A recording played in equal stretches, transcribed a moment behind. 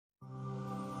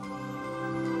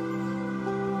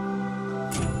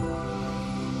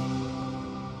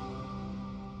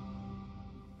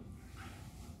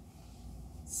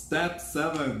Step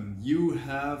 7, you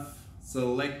have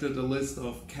selected a list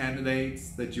of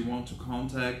candidates that you want to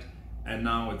contact, and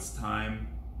now it's time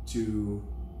to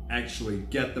actually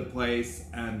get the place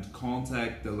and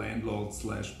contact the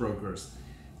landlords/brokers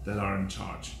that are in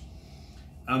charge.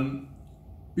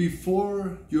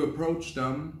 Before you approach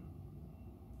them,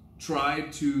 try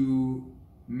to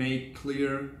make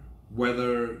clear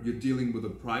whether you're dealing with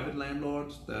a private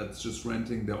landlord that's just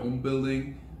renting their own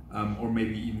building, or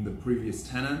maybe even the previous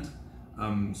tenant,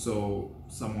 so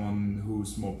someone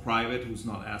who's more private, who's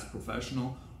not as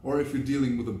professional, or if you're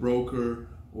dealing with a broker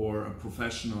or a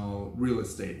professional real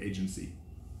estate agency.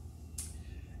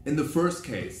 In the first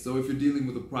case, so if you're dealing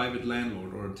with a private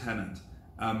landlord or a tenant,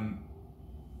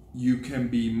 you can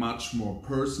be much more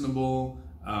personable.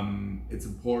 It's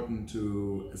important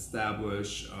to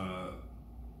establish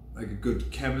like a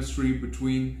good chemistry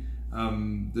between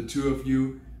the two of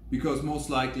you, because most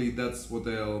likely that's what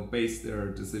they'll base their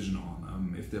decision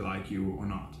on, if they like you or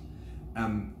not.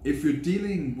 If you're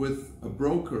dealing with a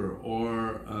broker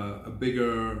or a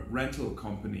bigger rental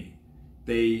company,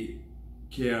 they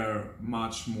care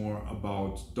much more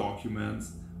about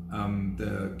documents.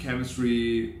 The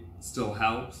chemistry still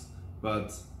helps,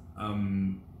 but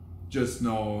just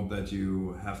know that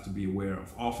you have to be aware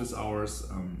of office hours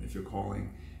if you're calling,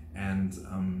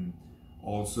 and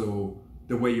also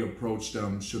the way you approach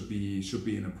them should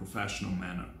be in a professional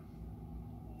manner,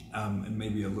 and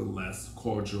maybe a little less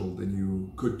cordial than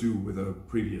you could do with a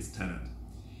previous tenant.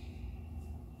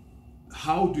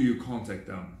 How do you contact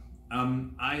them?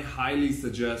 I highly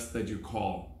suggest that you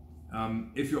call.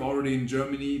 If you're already in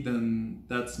Germany, then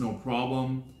that's no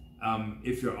problem.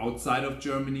 If you're outside of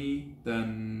Germany,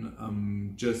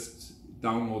 then just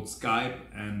download Skype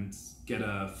and get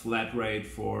a flat rate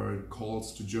for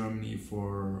calls to Germany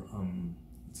for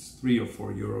it's 3 or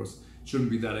 4 euros. Shouldn't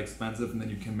be that expensive, and then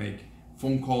you can make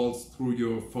phone calls through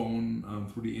your phone,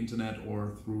 through the internet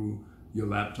or through your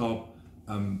laptop.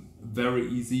 Very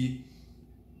easy,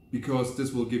 because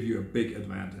this will give you a big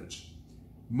advantage.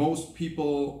 Most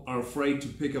people are afraid to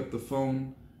pick up the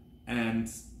phone, and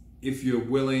if you're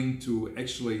willing to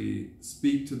actually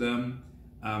speak to them,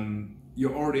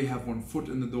 you already have one foot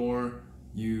in the door,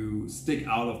 you stick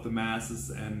out of the masses,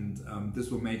 and this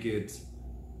will make it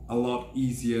a lot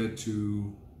easier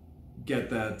to get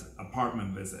that apartment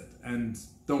visit. And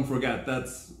don't forget,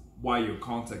 that's why you're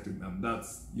contacting them.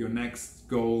 That's your next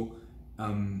goal,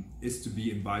 is to be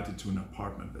invited to an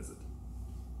apartment visit.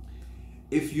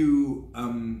 If you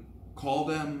call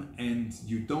them and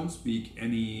you don't speak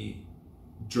any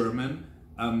German,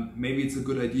 maybe it's a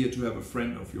good idea to have a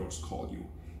friend of yours call you.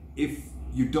 If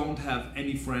you don't have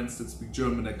any friends that speak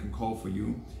German that can call for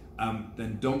you,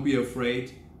 then don't be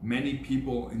afraid. Many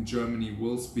people in Germany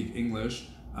will speak English,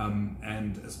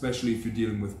 and especially if you're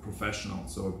dealing with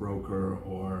professionals, so a broker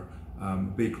or a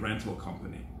big rental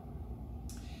company.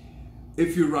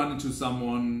 If you run into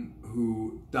someone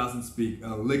who doesn't speak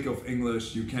a lick of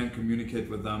English, you can't communicate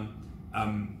with them,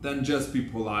 then just be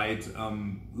polite.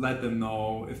 Let them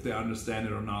know, if they understand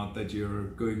it or not, that you're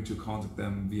going to contact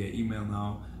them via email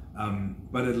now.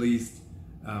 But at least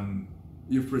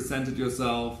you've presented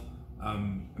yourself.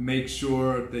 Make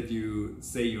sure that you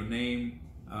say your name,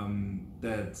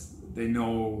 that they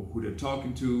know who they're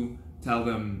talking to. Tell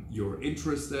them you're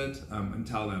interested, and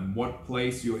tell them what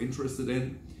place you're interested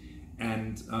in,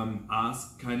 and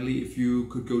ask kindly if you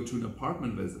could go to an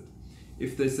apartment visit.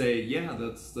 If they say, yeah,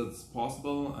 that's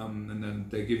possible, and then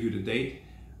they give you the date,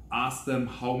 ask them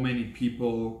how many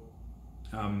people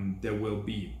there will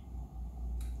be.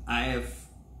 I have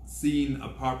seen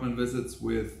apartment visits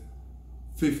with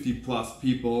 50+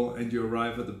 people, and you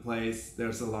arrive at the place,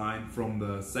 there's a line from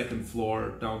the second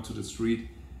floor down to the street,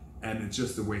 and it's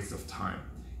just a waste of time.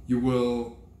 You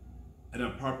will, at an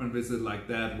apartment visit like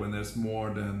that, when there's more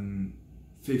than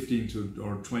 15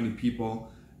 or 20 people,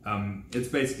 it's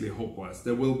basically hopeless.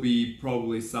 There will be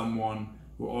probably someone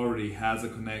who already has a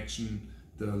connection.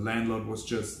 The landlord was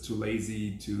just too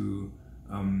lazy to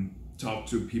talk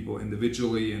to people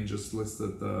individually and just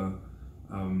listed the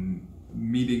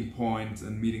meeting point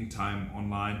and meeting time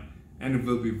online, and it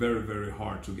will be very, very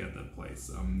hard to get that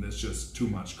place. There's just too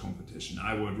much competition.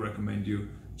 I would recommend you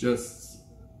just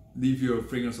leave your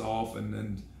fingers off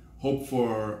and hope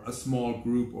for a small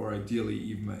group, or ideally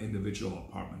even an individual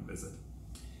apartment visit.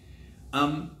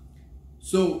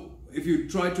 So if you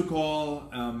try to call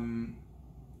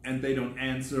and they don't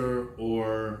answer,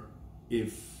 or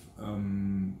if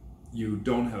you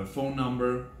don't have a phone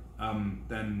number,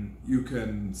 then you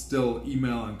can still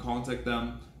email and contact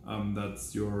them.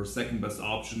 That's your second best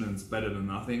option, and it's better than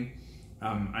nothing.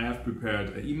 I have prepared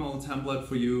an email template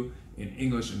for you in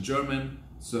English and German,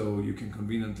 so you can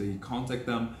conveniently contact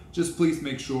them. Just please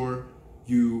make sure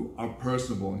you are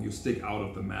personable and you stick out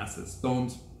of the masses.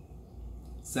 Don't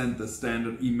send the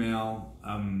standard email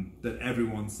that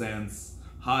everyone sends.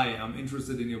 Hi, I'm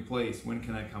interested in your place. When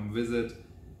can I come visit?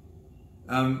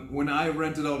 When I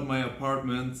rented out my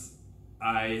apartment,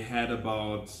 I had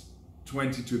about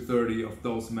 20 to 30 of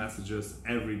those messages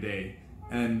every day.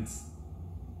 And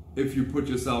if you put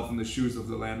yourself in the shoes of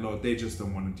the landlord, they just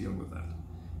don't want to deal with that.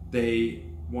 They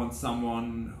want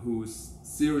someone who's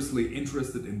seriously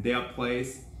interested in their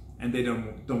place, and they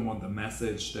don't want the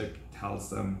message that tells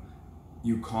them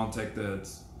you contacted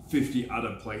 50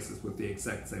 other places with the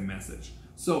exact same message.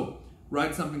 So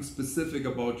write something specific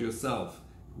about yourself.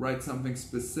 Write something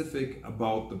specific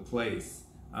about the place.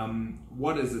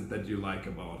 What is it that you like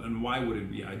about, and why would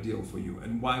it be ideal for you,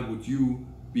 and why would you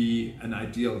be an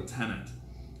ideal tenant?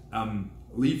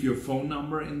 Leave your phone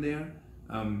number in there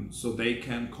so they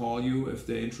can call you if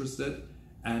they're interested,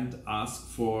 and ask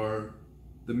for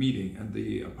the meeting and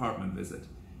the apartment visit.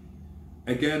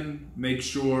 Again, make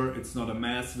sure it's not a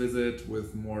mass visit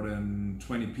with more than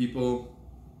 20 people.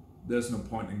 There's no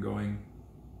point in going.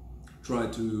 Try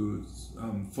to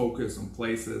focus on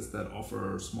places that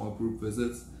offer small group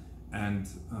visits, and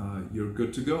you're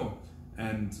good to go.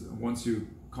 And once you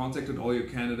contacted all your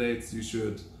candidates, you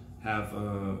should have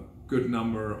a good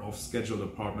number of scheduled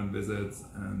apartment visits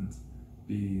and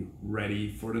be ready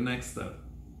for the next step.